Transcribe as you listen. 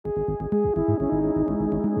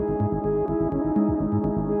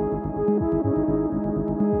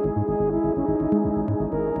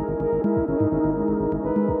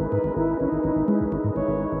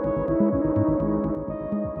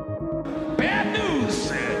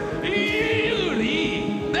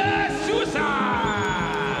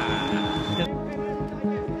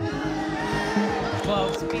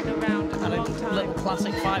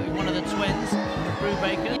classic fight with one of the twins,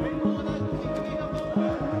 Brubaker.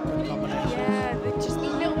 Yeah, they're just a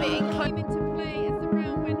little bit inclined into play as the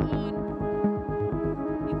round went on.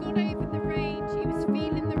 He got over the range, he was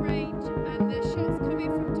feeling the range, and the shots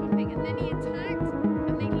coming from topping, and then he attacked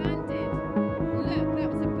and they landed. Look, that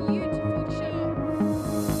was a beautiful shot.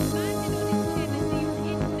 Landed on his chin as he was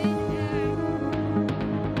in mid-air.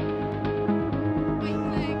 Right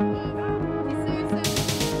leg of D'Souza.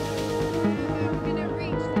 We're going to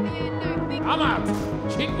reach to the end now. Big I'm out.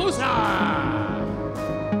 Kickboxers.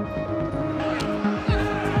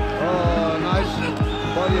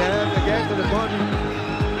 Body hand again to the body.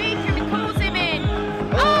 Weaker calls him in.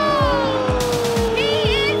 Oh! He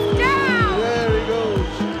is down! There he goes.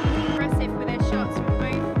 Impressive with their shots from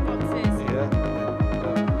both boxers. Yeah.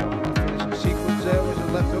 Finishing sequence there was a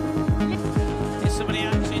left hook. Is somebody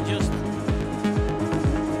actually just...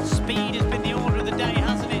 Speed has been the order of the day,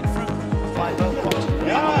 hasn't it? From by both boxers.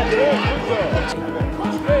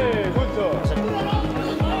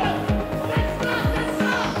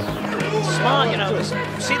 Smart, you know.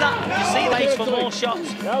 See that? You see waits for more shots.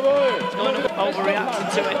 He's going to overreaction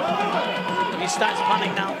to it. He starts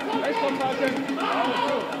panic now.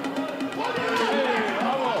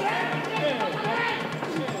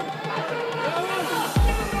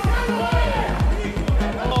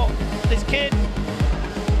 Oh, this kid.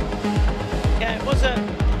 Yeah, it was a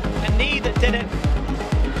knee that did it.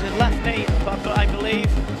 It was his left knee, but I believe.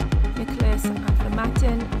 Nicholas at the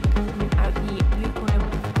Matten out the blue corner.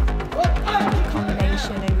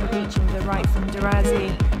 Combination overreaching the right from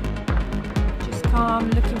Durazi. Just calm,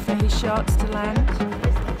 looking for his shots to land.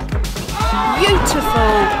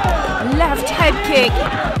 Beautiful left head kick.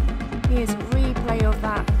 Here's a replay of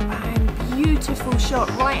that. And beautiful shot,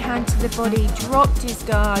 right hand to the body, dropped his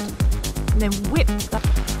guard, and then whipped that.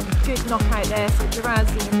 Good knockout there for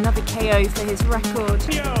Durazi. Another KO for his record.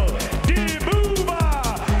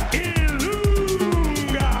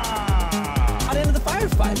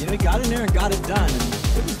 Fight. You know, he got in there and got it done.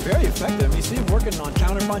 And it was very effective. I mean, you see him working on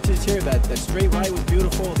counter punches here. That straight right was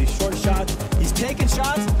beautiful. These short shots. He's taking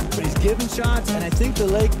shots, but he's giving shots. And I think the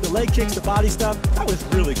leg kicks, the body stuff, that was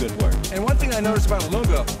really good work. And one thing I noticed about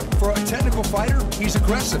Lunga, for a technical fighter, he's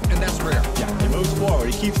aggressive, and that's rare. Yeah, he moves forward.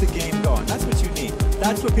 He keeps the game going. That's what you need.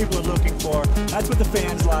 That's what people are looking for. That's what the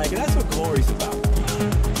fans like, and that's what glory's about.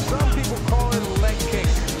 Some people call it a leg kick,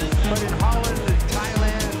 but in Holland and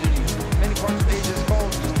Thailand and many parts of Asia, it's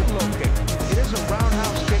called just a low kick. It is a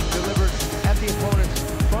roundhouse kick delivered at the opponent's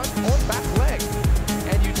front or back leg,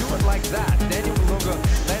 and you do it like that. Daniel Lunga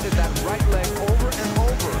landed that right leg over and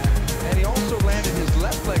over, and he also landed his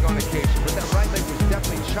left leg on occasion, but that right leg was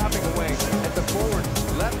definitely chopping away at the forward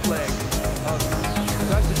left leg of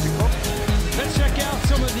Dusseldorf. Let's check out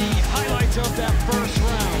some of the highlights of that first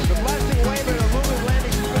round. The blasting wave and Lunga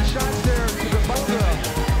landing some good shots there to the Bunga.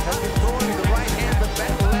 Has been throwing the right hand, but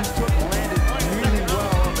that left hook landed really well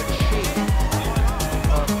on the cheek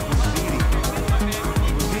of Buzidi.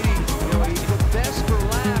 Buzidi, you know, he put best for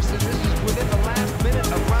last, and this is within the last minute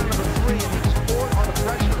of round number 3, and he just poured on the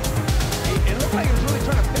pressure. It looked like he was really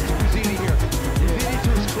trying to finish Buzidi here. Buzidi, to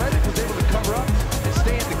his credit, was able to cover up and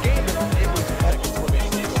stay in the game, and it was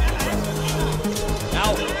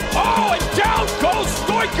now, oh, and down goes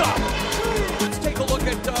Stoika! Let's take a look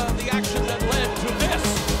at the action that led to this.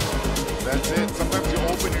 That's it. Sometimes you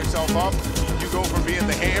open yourself up. You go from being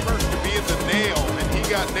the hammer to being the nail, and he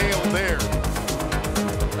got nailed there.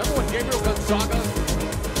 Remember when Gabriel Gonzaga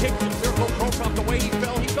kicked Mirko Prokop the way he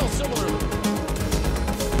fell similarly.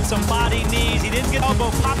 Some body knees. He didn't get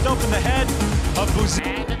elbow popped open the head of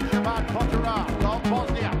Buzidi.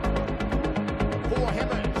 Bosnia. 4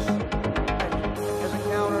 hammers. as a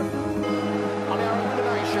counter on our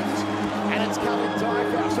eliminations, and it's coming dive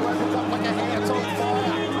fast, so opens up like a hand, it's on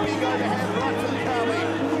fire. Big overhand right from Carly.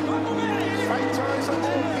 Straight toes and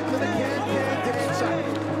all kick to the can dancer.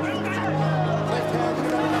 Left hand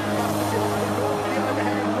good enough to bust it behind the door, the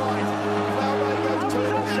overhand right. Valdo goes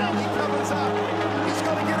turtle shot, he covers up. He's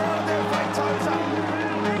got to get out of there, fake toes up.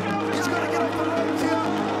 He's got to get off the ropes here.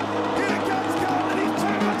 Here comes Carly, he's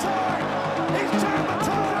turned the tide. He's turned the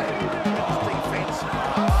tide.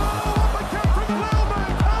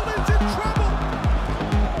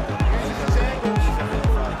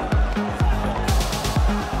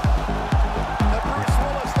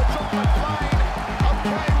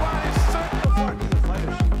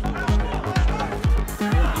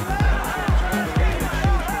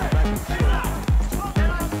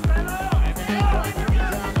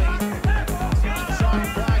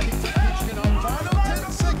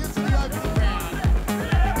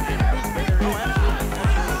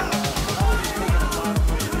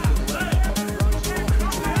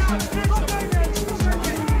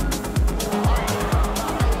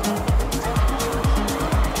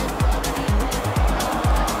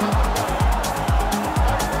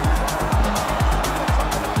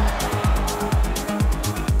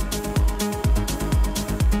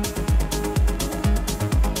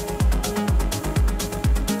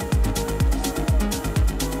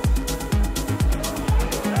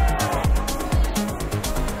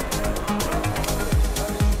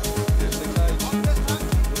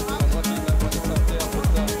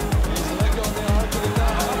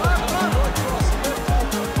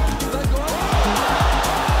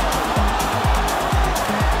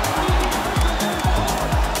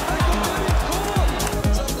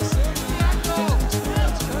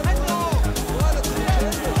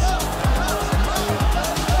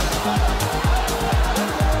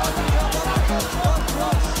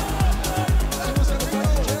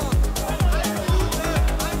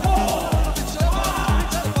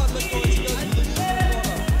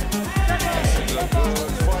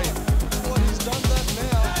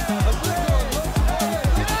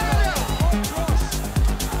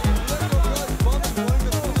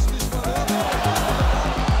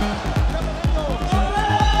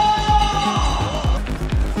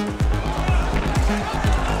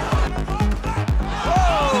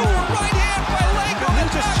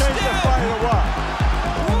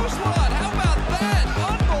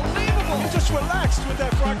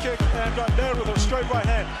 straight right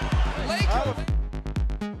hand. Leg.